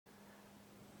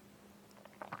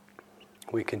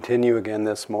We continue again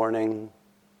this morning,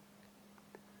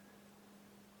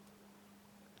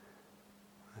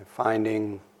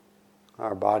 finding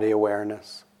our body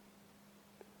awareness,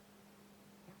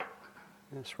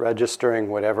 just registering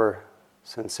whatever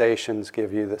sensations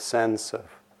give you the sense of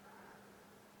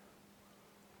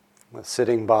the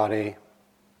sitting body,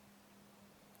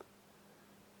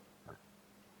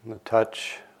 the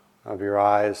touch of your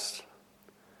eyes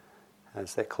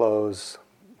as they close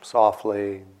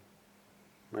softly,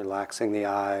 relaxing the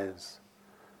eyes,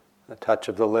 the touch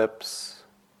of the lips,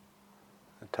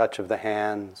 the touch of the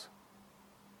hands,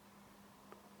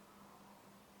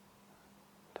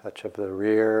 touch of the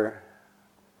rear,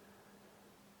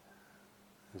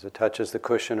 as it touches the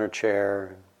cushion or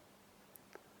chair,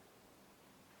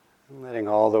 and letting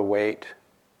all the weight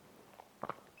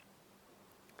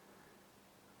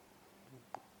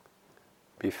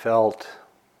be felt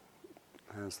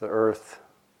as the earth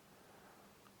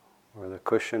or the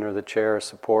cushion or the chair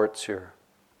supports your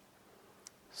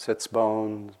sits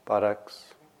bones,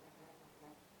 buttocks.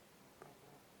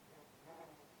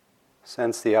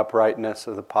 Sense the uprightness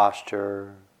of the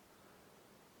posture,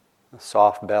 the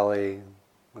soft belly,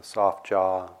 the soft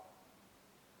jaw.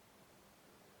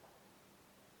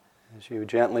 As you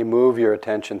gently move your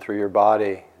attention through your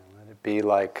body, let it be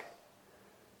like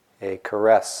a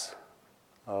caress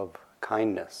of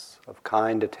kindness, of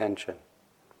kind attention,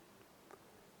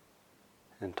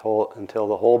 until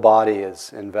the whole body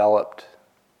is enveloped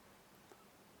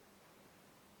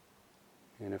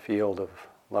in a field of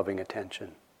loving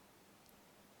attention.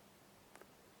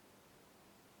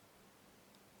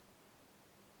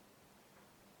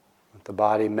 Let the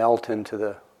body melt into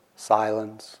the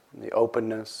silence and the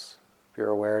openness of your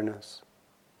awareness.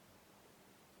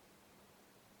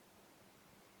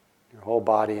 Your whole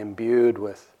body imbued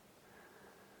with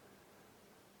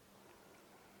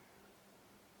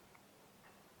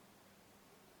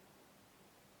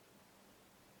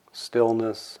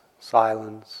stillness,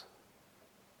 silence,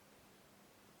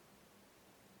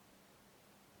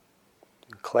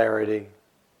 clarity.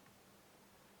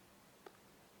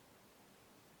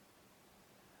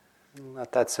 And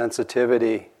let that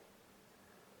sensitivity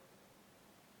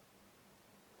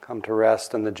come to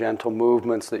rest in the gentle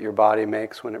movements that your body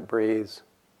makes when it breathes.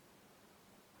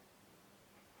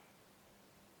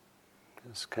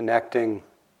 Just connecting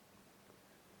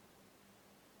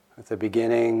with the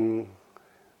beginning,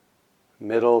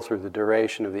 middle through the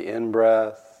duration of the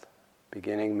in-breath,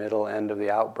 beginning, middle, end of the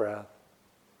out-breath.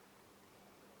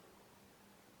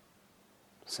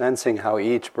 Sensing how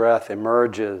each breath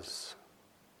emerges,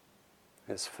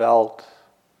 is felt,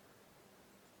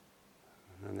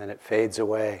 and then it fades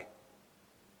away.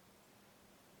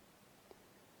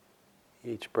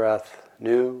 Each breath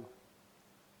new,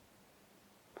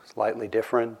 slightly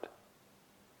different.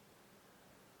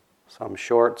 Some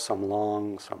short, some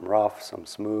long, some rough, some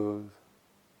smooth.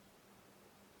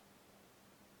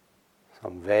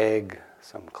 Some vague,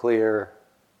 some clear.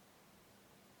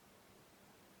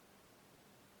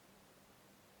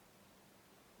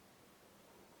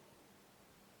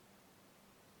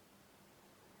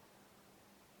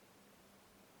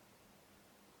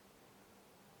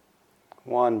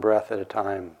 One breath at a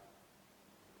time.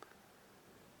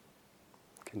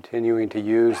 Continuing to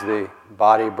use the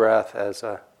body breath as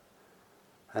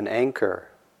an anchor,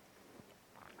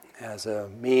 as a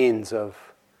means of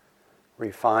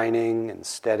refining and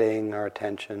steadying our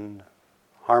attention,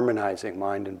 harmonizing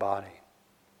mind and body.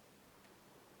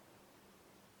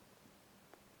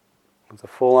 With a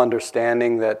full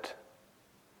understanding that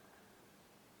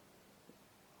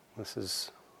this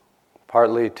is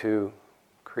partly to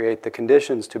create the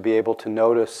conditions to be able to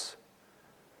notice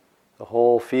the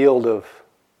whole field of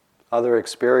other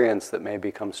experience that may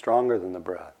become stronger than the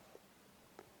breath.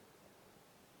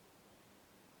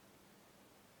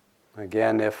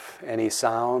 Again, if any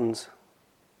sounds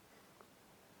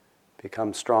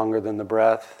become stronger than the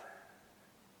breath,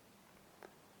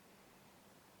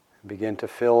 begin to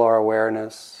fill our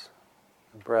awareness.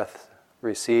 The breath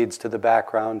recedes to the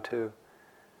background too,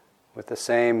 with the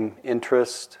same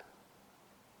interest,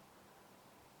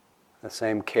 the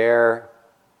same care,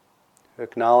 to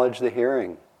acknowledge the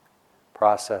hearing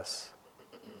process.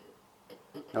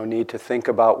 No need to think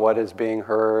about what is being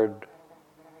heard,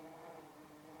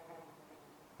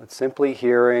 but simply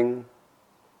hearing,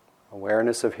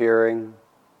 awareness of hearing,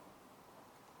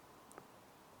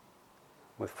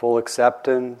 with full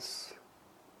acceptance.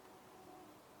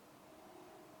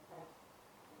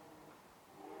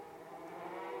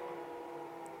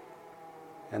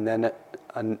 And then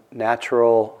a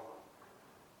natural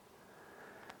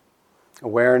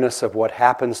awareness of what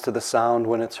happens to the sound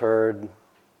when it's heard,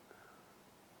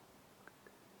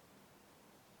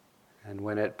 And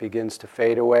when it begins to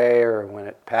fade away or when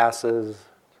it passes,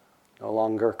 no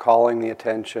longer calling the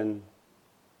attention,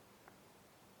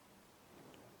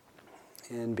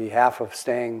 in behalf of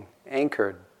staying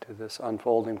anchored to this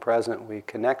unfolding present, we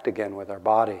connect again with our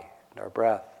body and our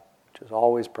breath, which is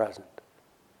always present.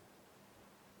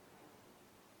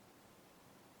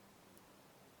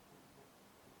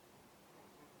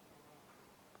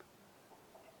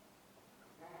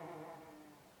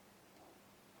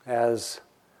 As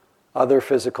other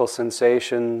physical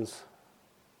sensations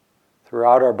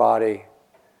throughout our body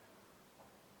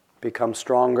become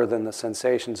stronger than the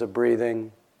sensations of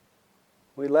breathing,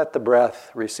 we let the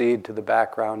breath recede to the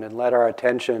background and let our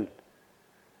attention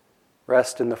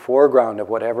rest in the foreground of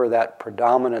whatever that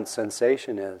predominant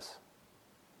sensation is.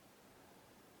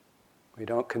 We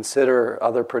don't consider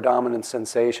other predominant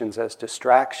sensations as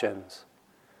distractions,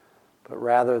 but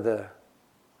rather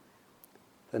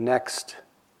the next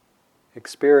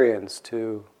experience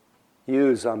to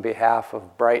use on behalf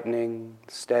of brightening,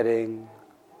 steadying,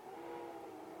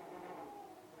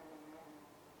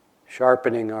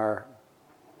 sharpening our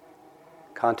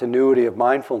continuity of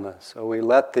mindfulness. So we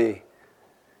let the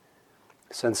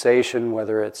sensation,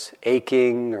 whether it's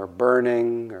aching or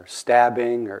burning or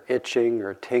stabbing or itching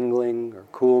or tingling or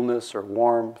coolness or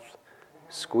warmth,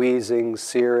 squeezing,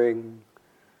 searing,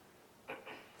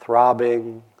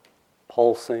 throbbing,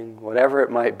 pulsing, whatever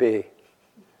it might be,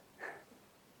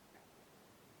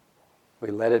 we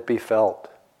let it be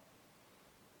felt.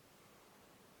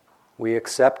 We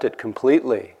accept it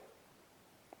completely.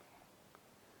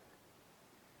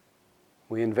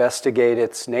 We investigate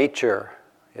its nature,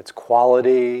 its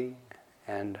quality,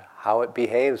 and how it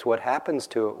behaves, what happens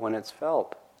to it when it's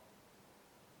felt.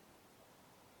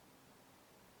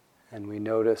 And we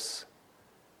notice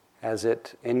as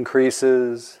it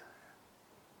increases,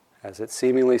 as it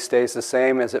seemingly stays the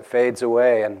same, as it fades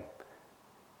away, and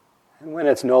when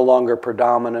it's no longer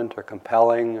predominant or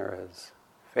compelling or has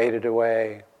faded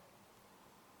away,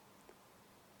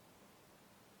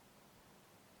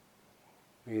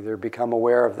 we either become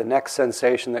aware of the next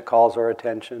sensation that calls our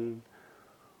attention,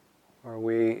 or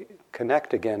we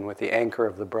connect again with the anchor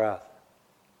of the breath.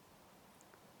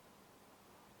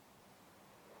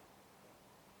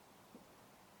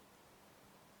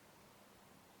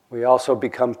 We also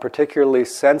become particularly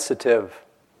sensitive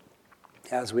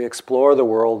as we explore the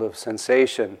world of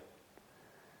sensation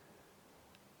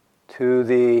to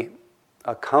the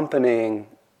accompanying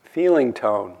feeling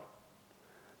tone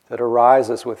that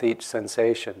arises with each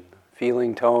sensation.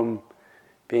 Feeling tone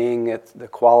being the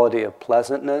quality of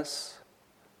pleasantness,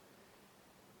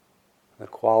 the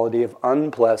quality of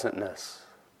unpleasantness,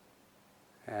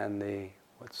 and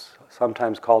what's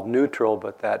sometimes called neutral,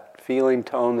 but that feeling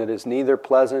tone that is neither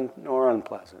pleasant nor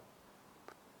unpleasant.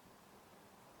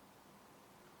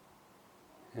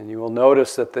 And you will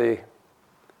notice that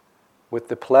with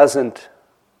the pleasant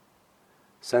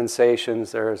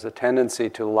sensations, there is a tendency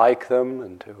to like them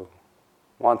and to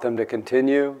want them to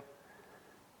continue.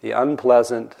 The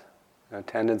unpleasant, a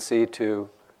tendency to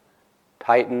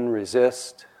tighten,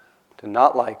 resist, to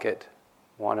not like it,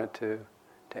 want it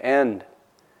to end.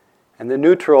 And the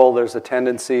neutral, there's a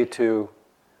tendency to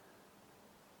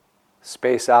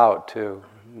space out, to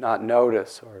not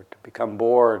notice, or to become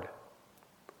bored.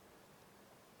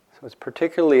 So it's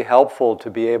particularly helpful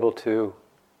to be able to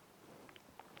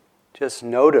just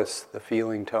notice the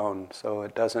feeling tone so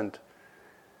it doesn't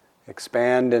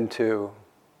expand into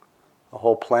a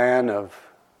whole plan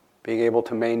of being able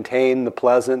to maintain the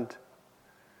pleasant,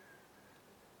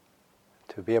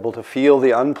 to be able to feel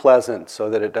the unpleasant so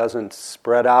that it doesn't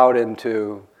spread out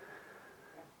into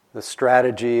the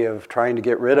strategy of trying to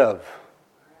get rid of,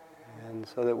 and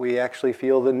so that we actually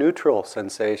feel the neutral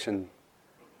sensation.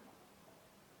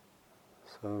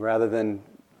 So rather than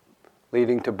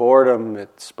leading to boredom,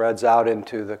 it spreads out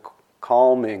into the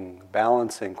calming,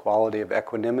 balancing quality of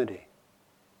equanimity.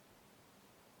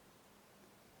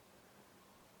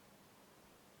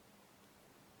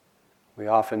 We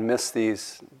often miss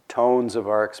these tones of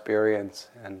our experience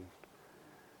and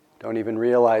don't even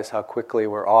realize how quickly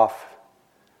we're off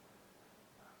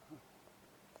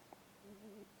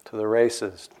to the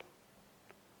races,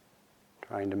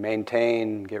 trying to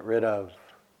maintain, get rid of,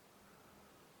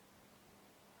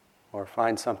 or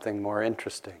find something more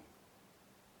interesting.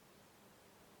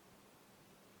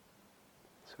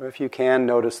 So if you can,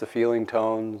 notice the feeling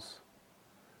tones,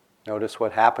 notice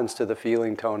what happens to the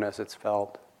feeling tone as it's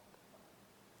felt.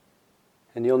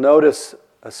 And you'll notice,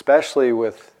 especially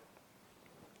with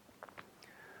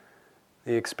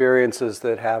the experiences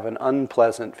that have an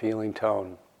unpleasant feeling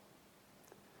tone,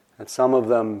 that some of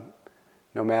them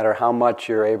no matter how much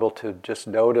you're able to just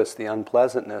notice the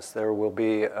unpleasantness, there will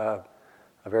be a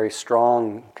very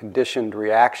strong conditioned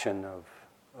reaction of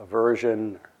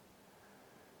aversion,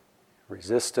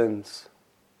 resistance,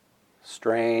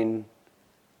 strain.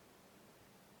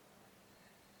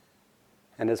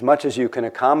 And as much as you can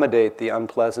accommodate the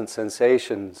unpleasant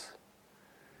sensations,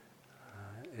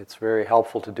 it's very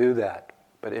helpful to do that.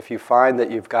 But if you find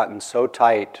that you've gotten so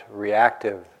tight,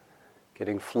 reactive,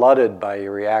 getting flooded by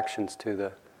your reactions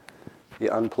to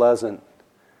the unpleasant,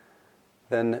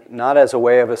 then not as a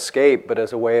way of escape, but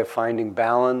as a way of finding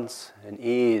balance and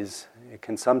ease, it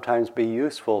can sometimes be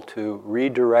useful to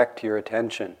redirect your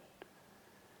attention,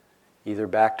 either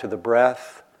back to the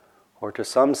breath or to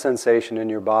some sensation in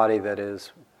your body that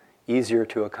is easier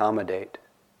to accommodate,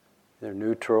 either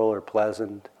neutral or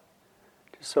pleasant,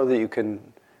 just so that you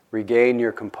can regain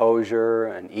your composure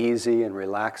and easy and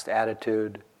relaxed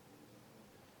attitude.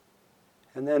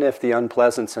 And then if the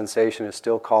unpleasant sensation is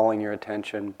still calling your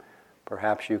attention,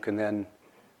 perhaps you can then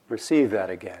receive that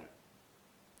again.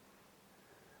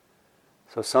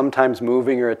 So sometimes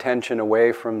moving your attention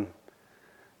away from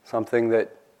something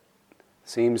that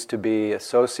seems to be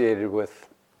associated with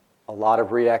a lot of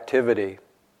reactivity,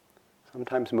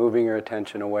 sometimes moving your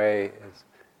attention away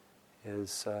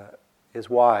is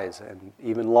wise and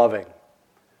even loving.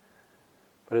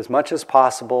 But as much as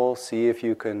possible, see if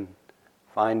you can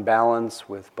find balance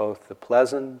with both the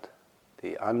pleasant,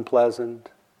 the unpleasant,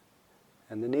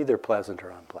 and the neither pleasant or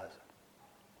unpleasant.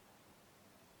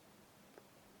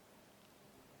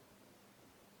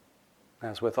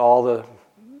 As with all the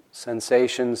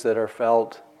sensations that are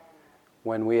felt,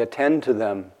 when we attend to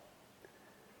them,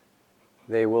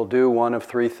 they will do one of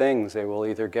three things. They will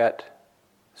either get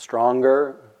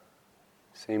stronger,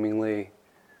 seemingly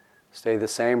stay the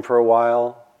same for a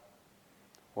while,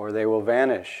 or they will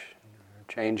vanish,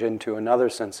 change into another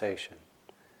sensation.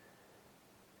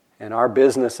 And our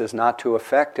business is not to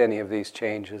affect any of these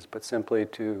changes, but simply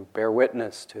to bear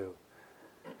witness to,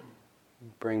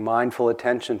 bring mindful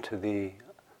attention to the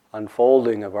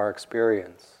unfolding of our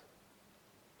experience.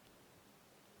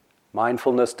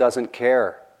 Mindfulness doesn't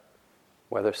care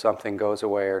whether something goes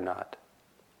away or not,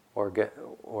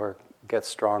 or gets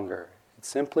stronger. It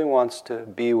simply wants to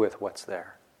be with what's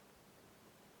there.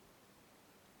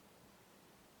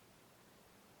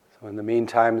 So in the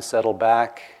meantime, settle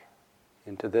back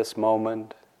into this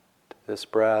moment, to this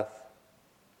breath.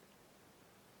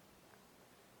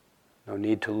 No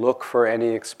need to look for any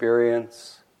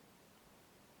experience.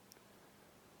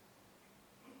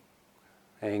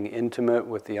 Staying intimate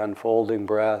with the unfolding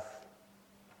breath,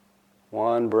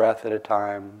 one breath at a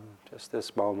time, just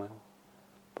this moment.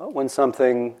 But when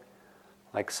something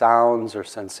like sounds or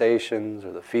sensations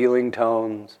or the feeling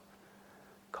tones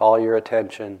call your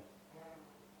attention,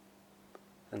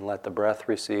 and let the breath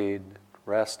recede,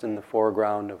 rest in the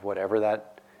foreground of whatever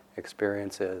that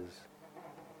experience is.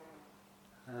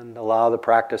 And allow the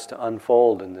practice to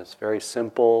unfold in this very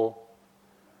simple,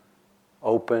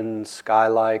 open,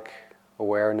 sky-like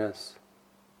awareness.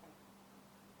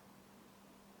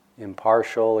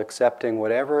 Impartial, accepting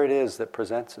whatever it is that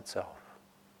presents itself.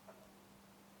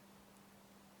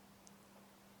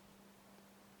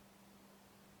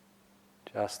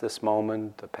 Just this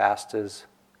moment, the past is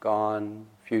gone,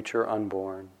 future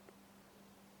unborn.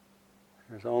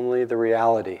 There's only the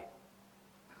reality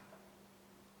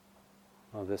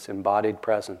of this embodied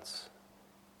presence.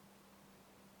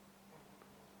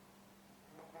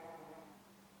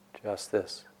 Just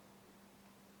this.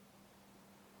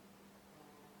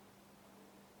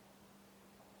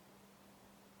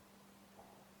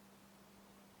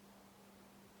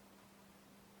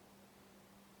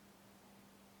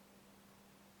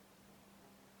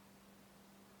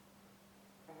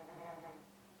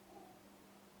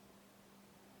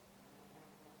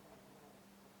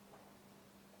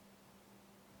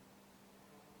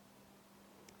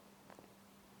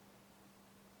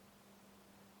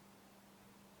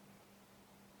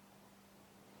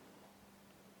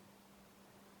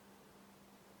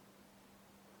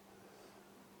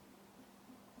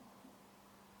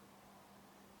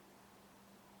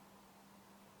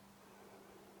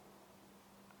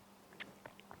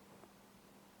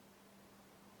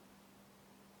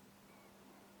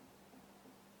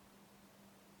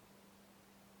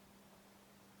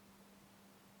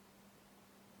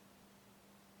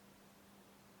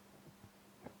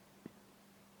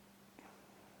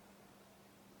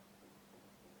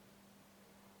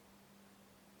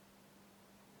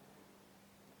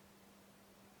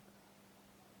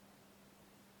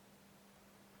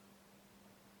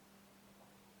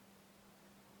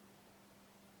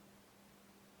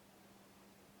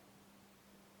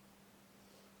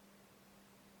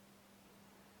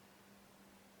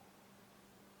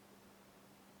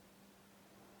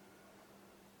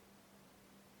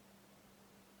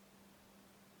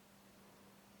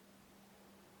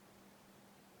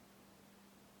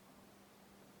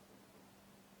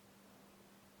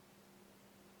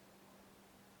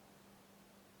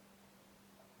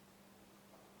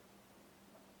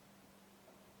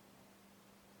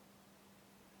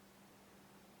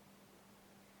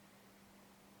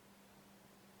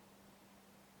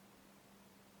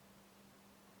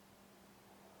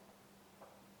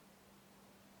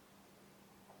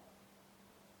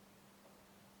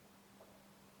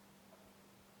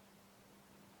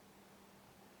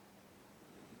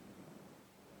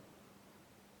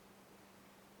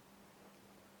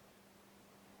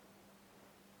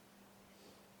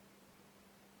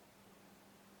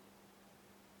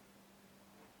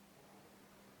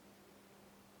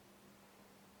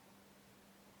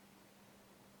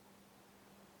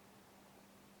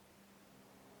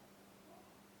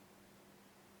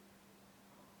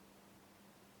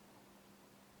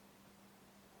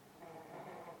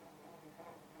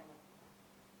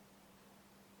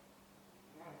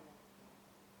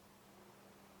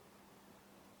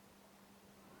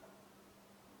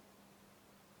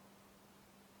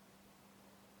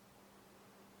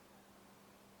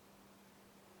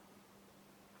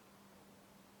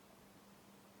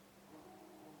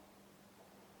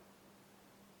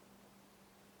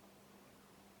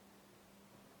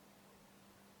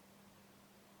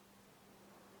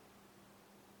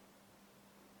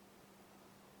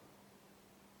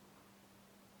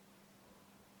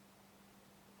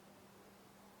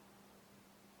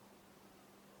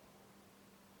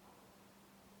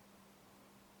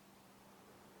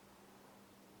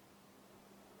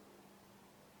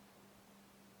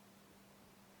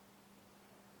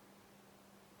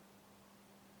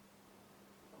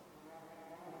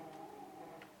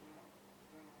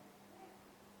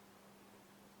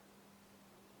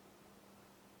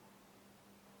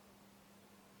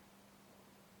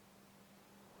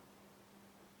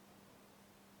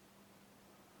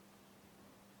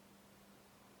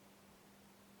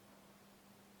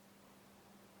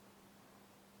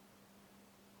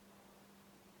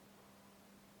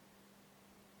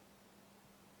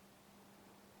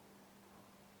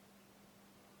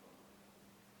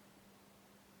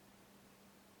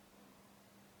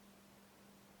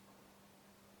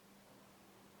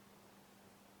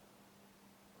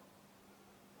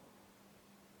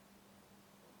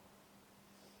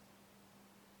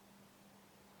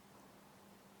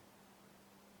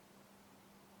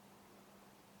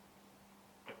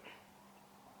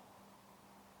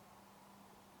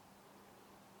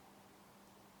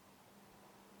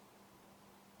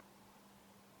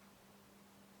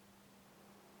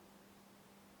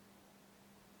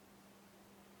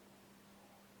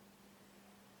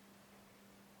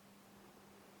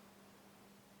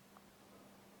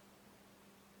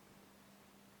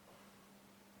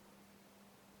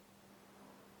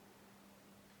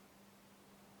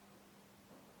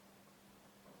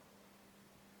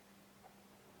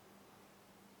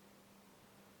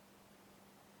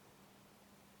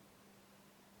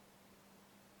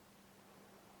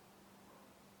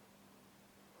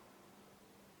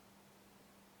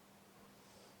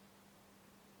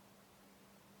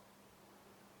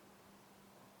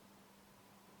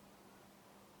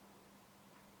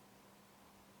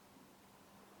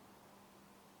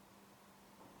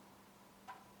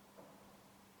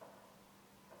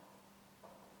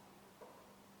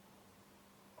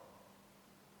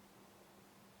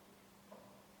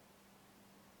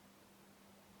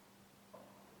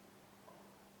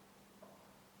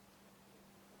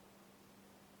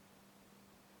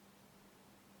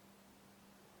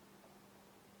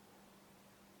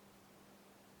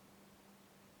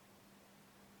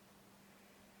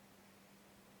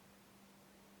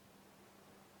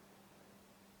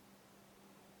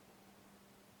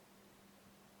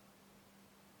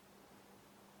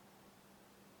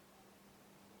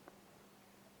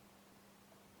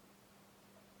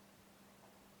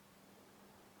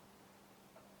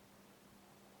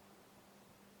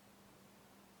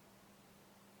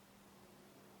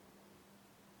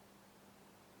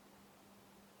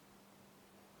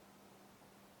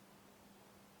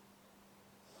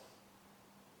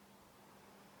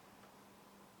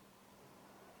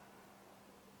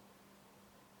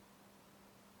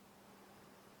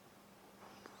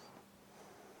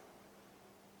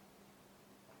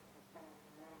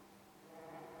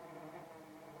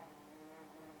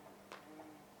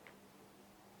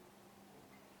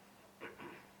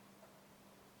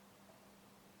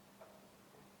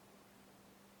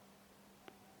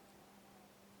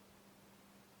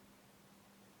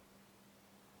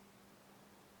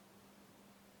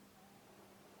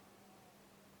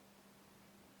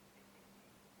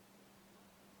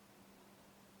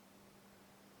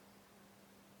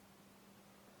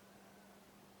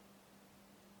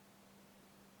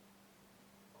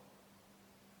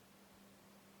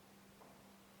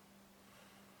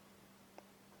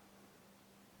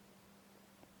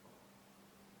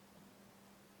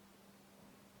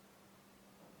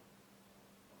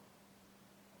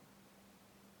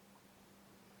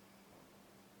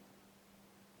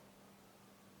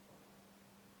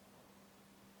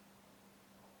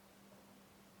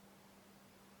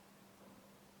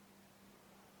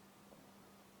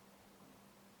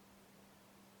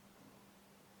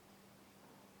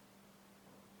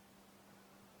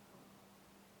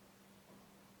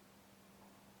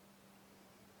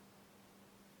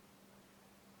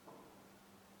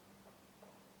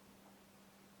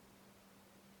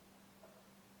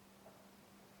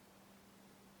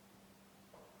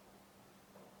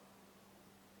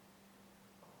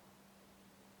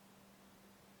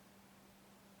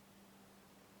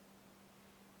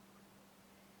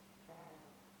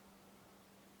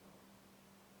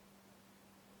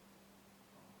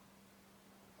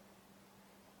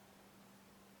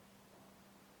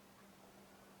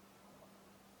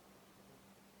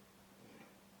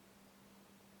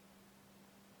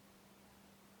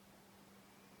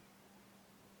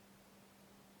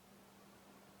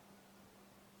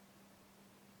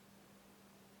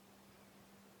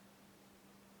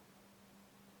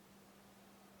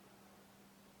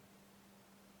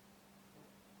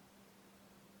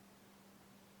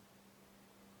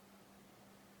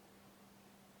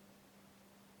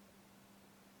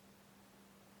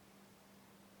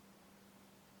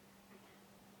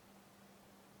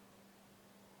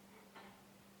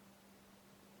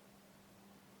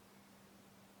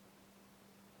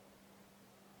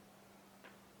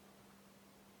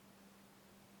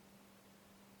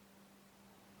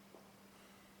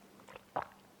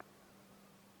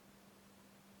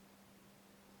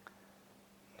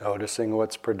 Noticing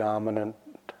what's predominant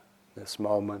this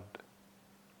moment.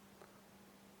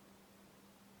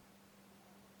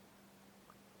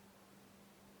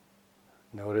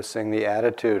 Noticing the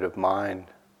attitude of mind.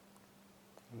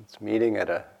 It's meeting at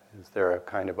is there a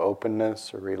kind of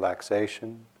openness or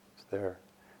relaxation? Is there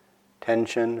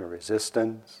tension or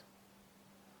resistance?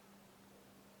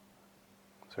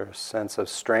 Is there a sense of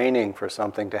straining for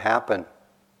something to happen?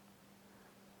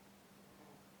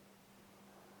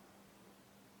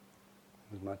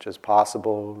 As much as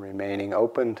possible, remaining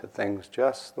open to things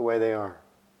just the way they are.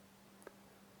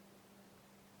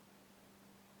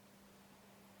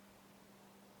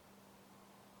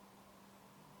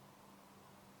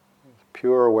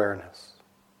 Pure awareness.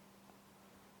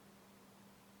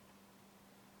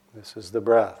 This is the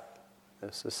breath.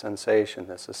 This is sensation.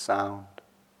 This is sound.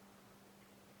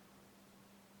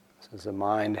 This is the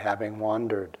mind having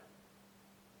wandered.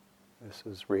 This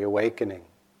is reawakening.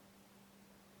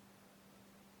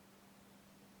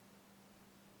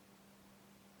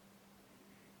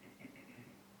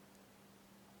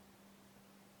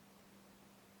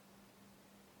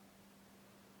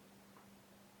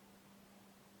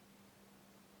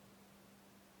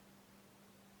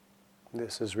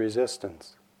 This is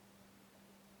resistance.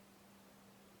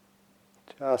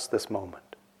 Just this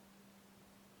moment.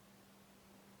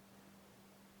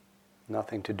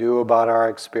 Nothing to do about our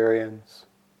experience.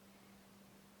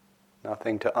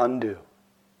 Nothing to undo.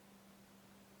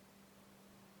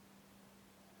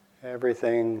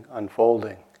 Everything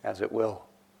unfolding as it will.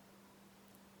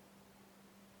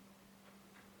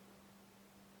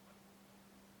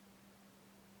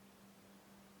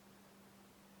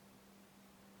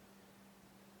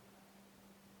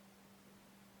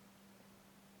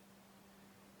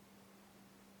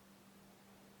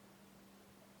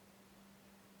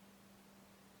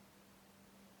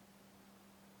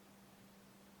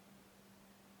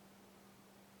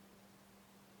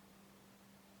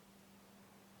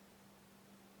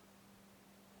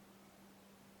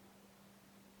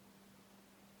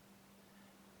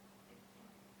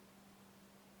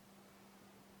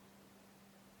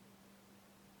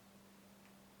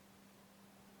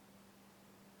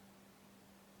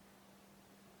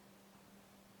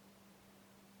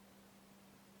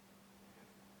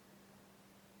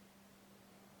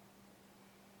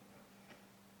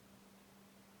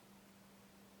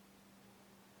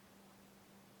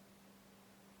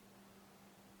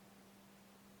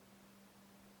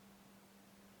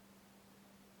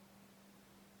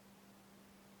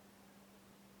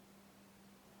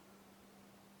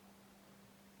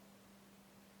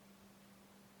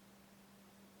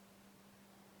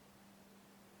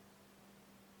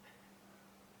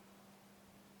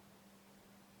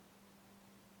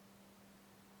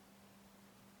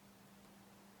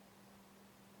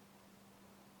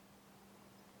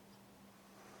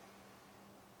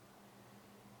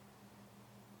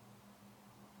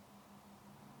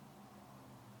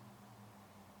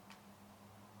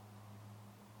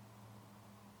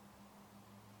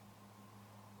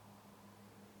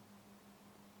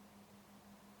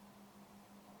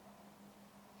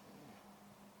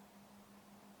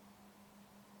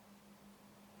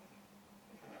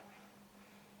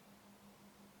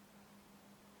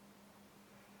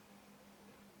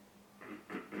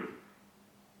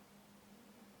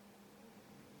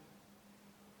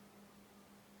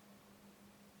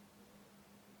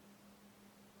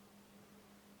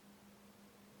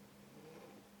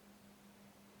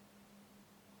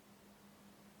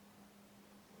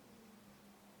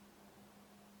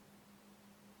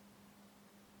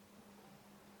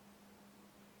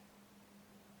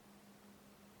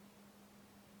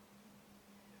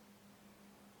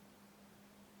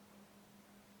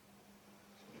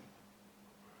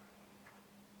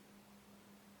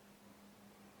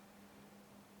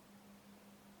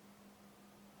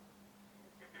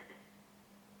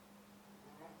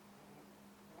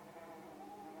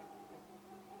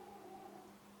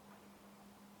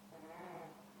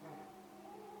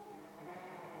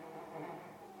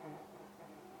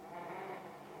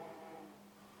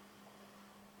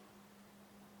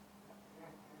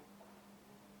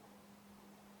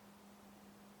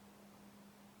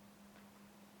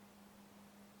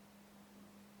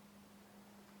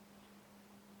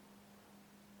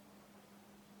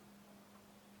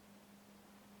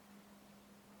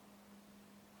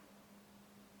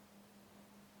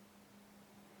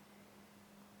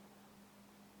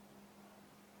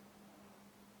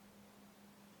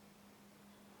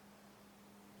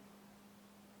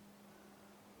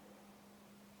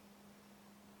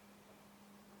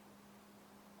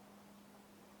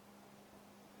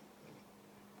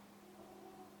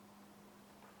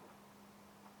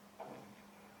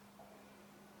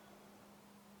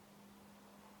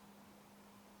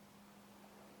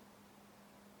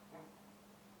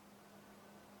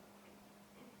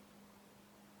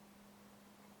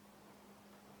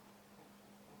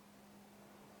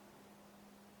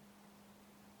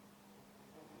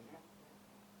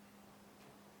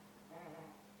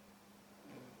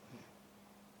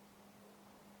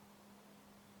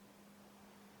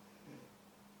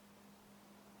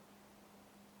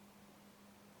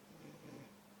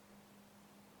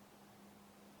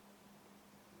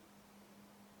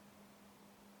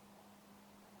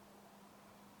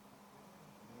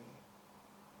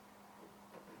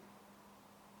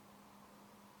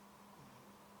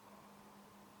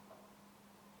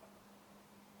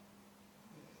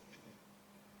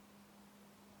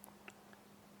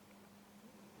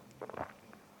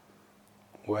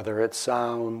 whether it's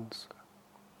sounds,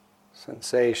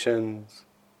 sensations.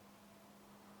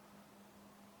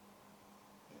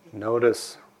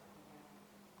 Notice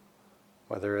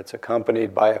whether it's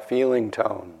accompanied by a feeling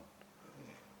tone,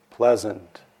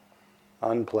 pleasant,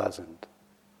 unpleasant,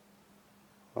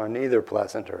 or neither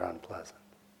pleasant or unpleasant.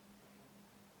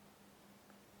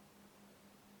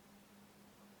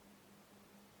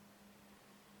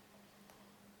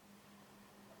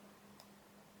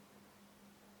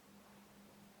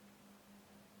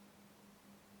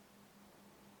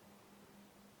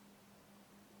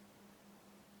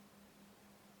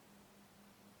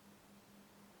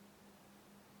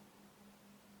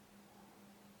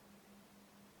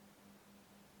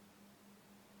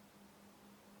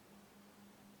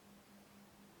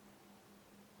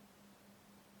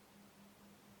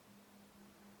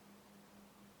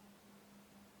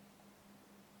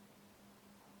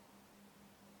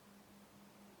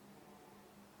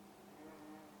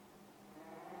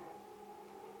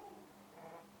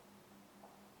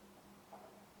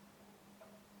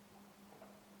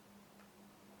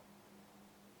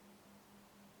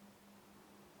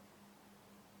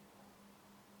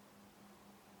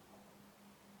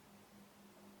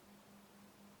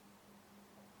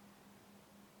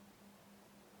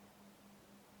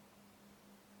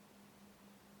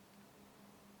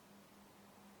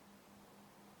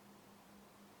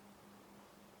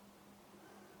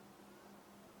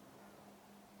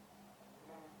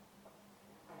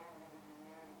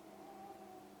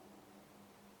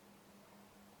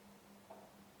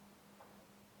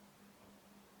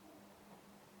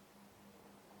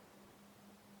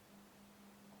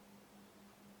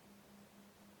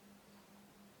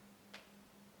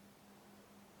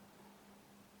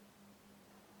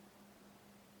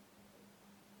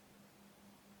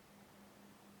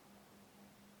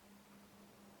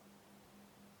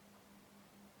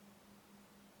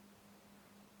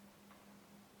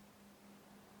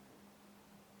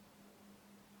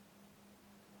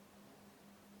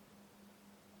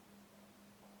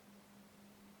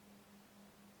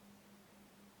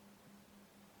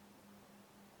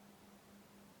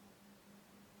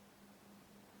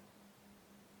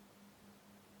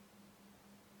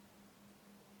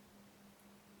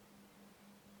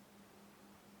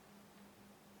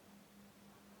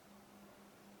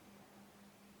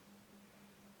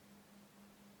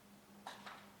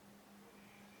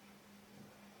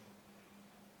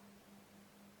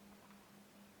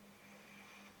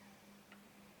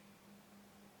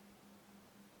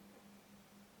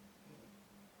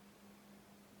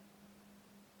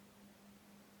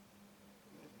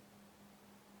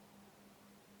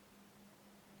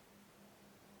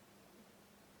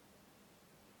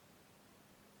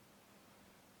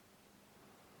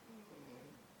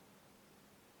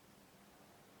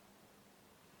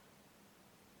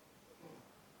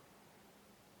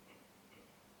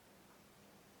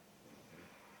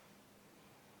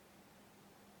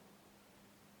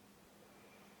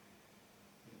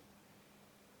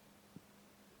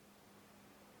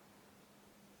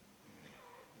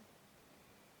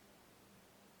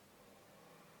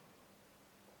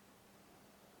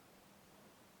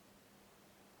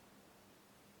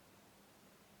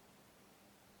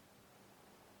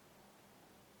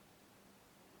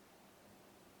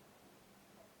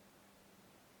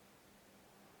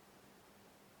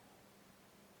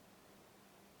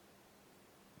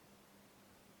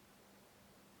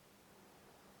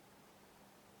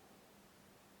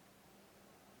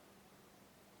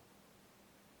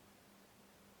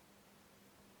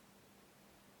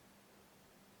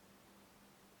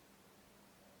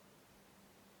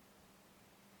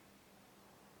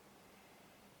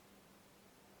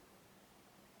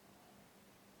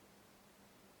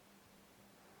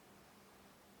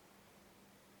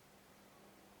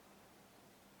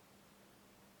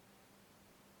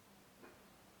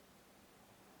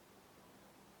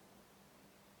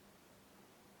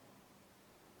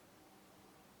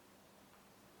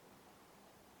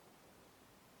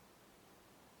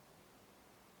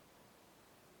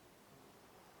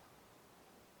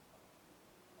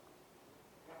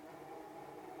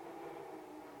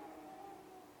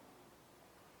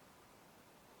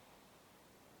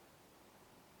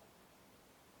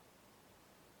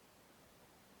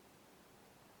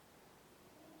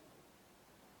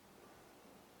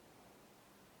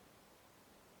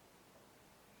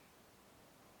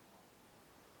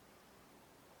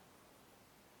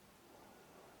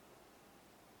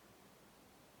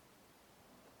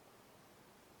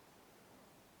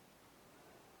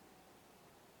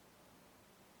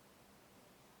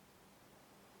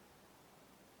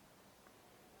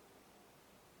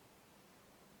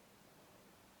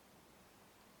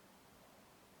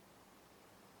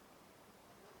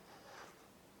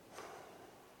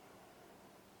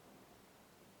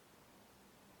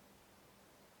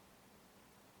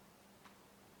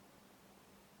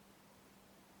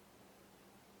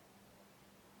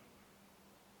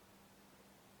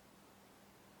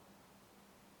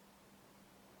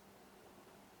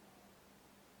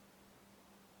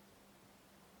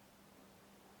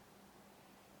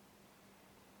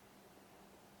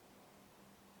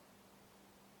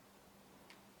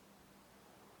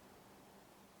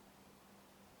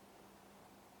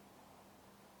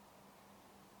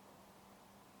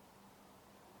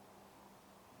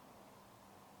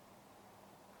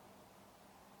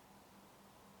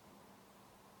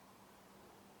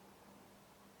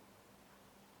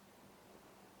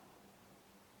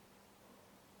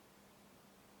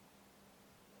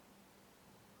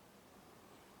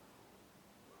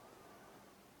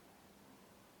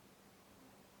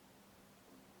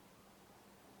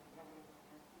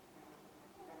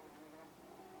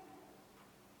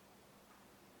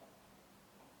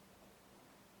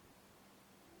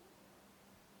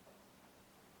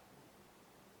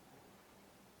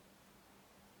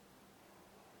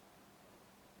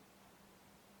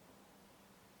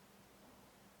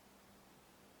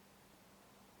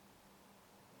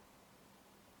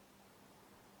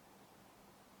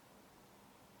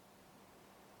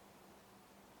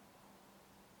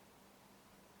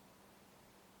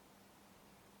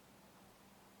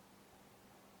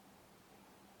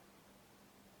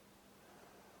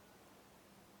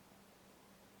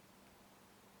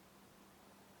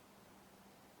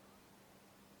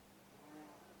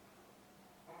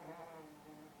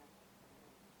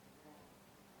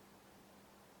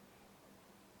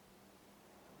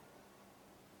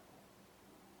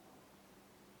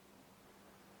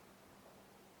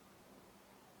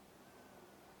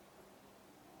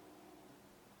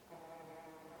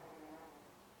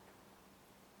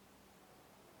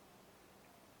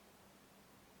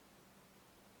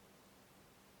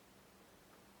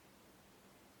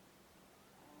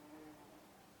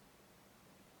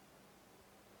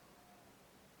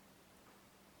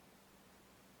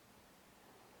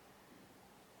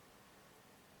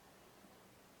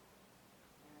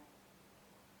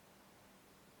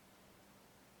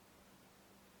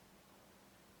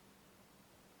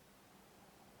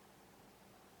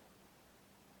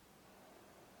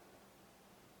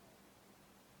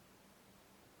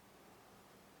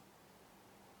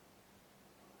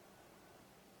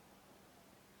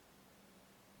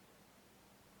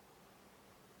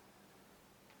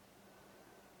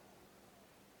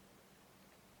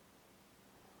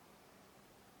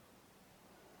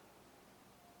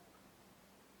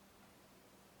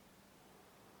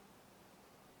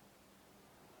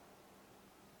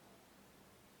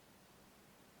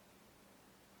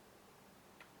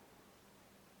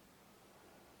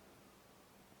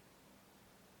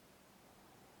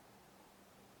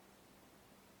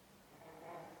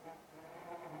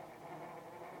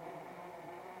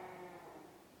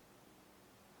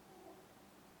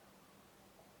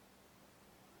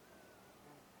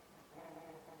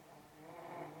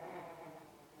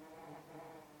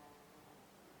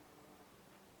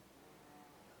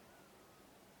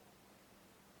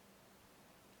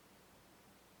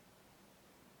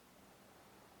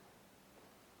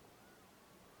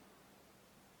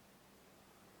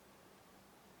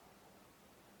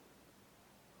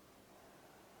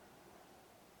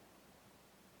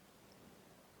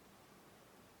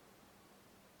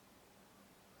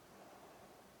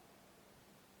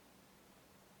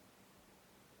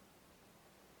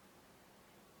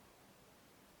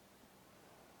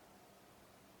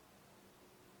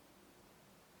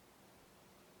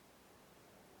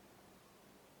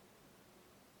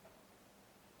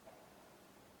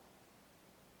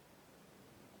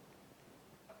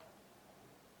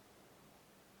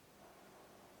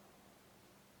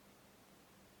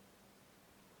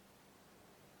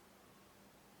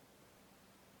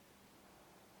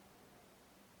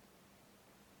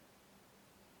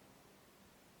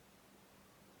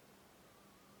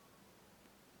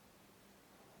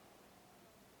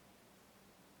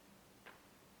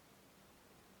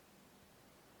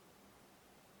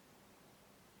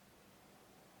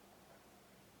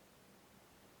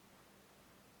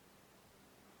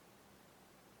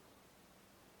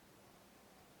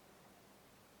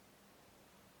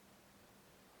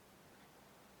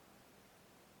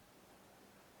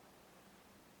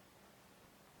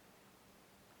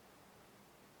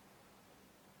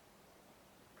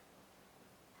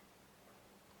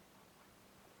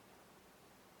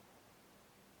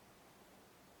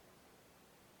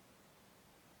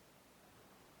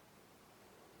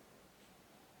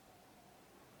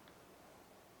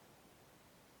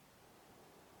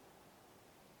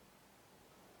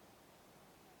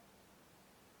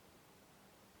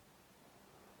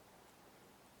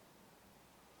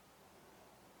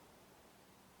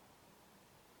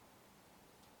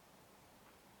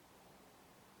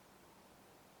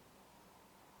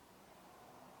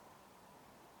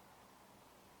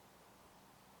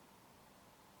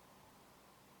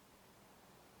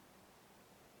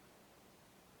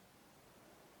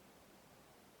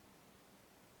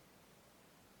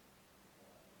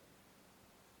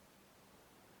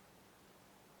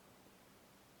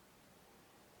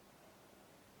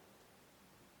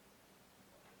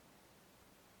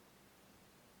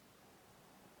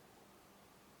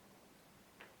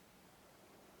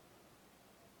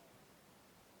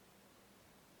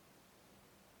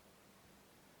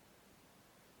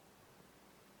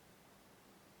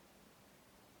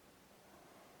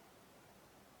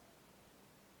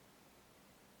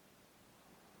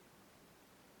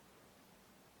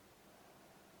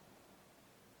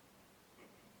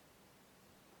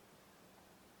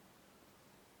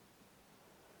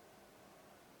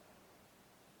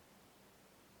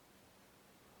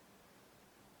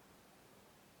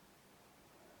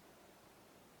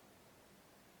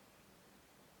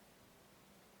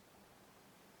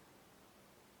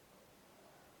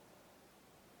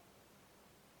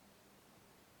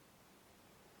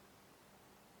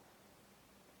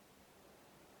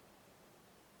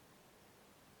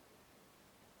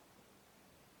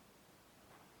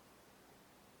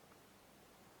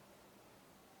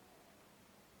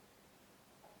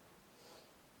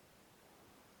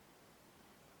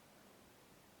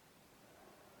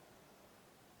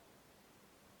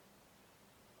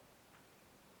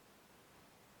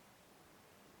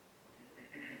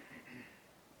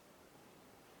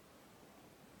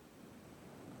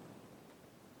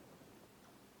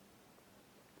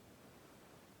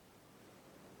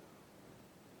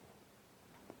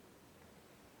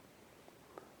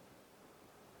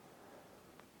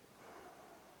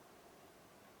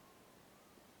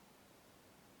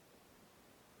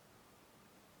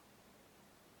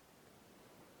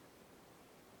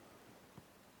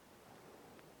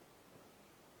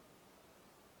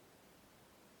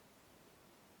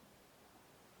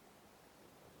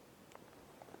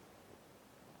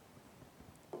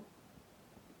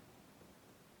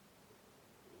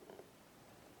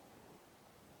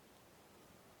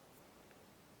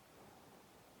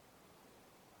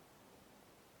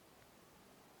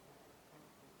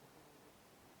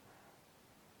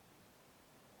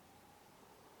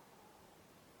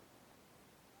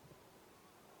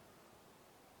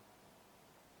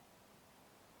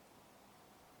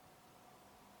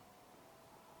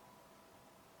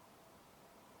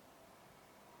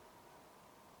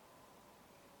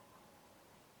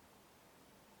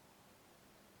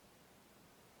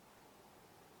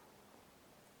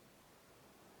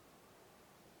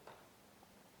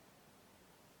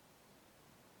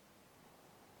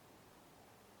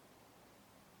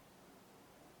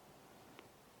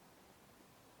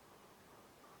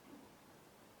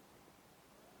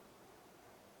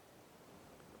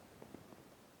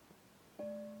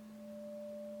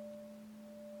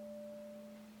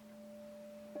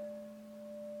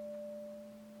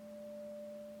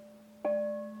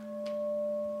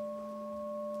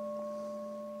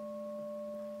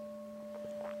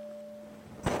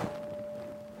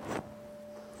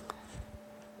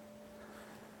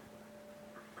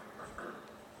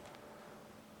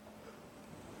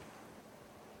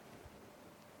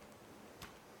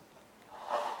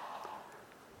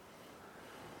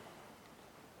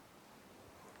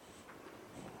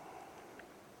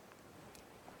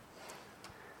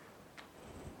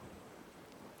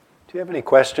 Do you have any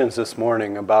questions this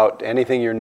morning about anything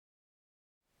you're...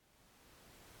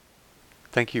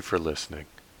 Thank you for listening.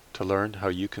 To learn how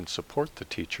you can support the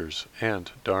teachers and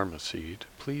Dharma Seed,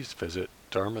 please visit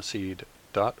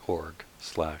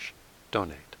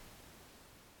dharmaseed.org/donate.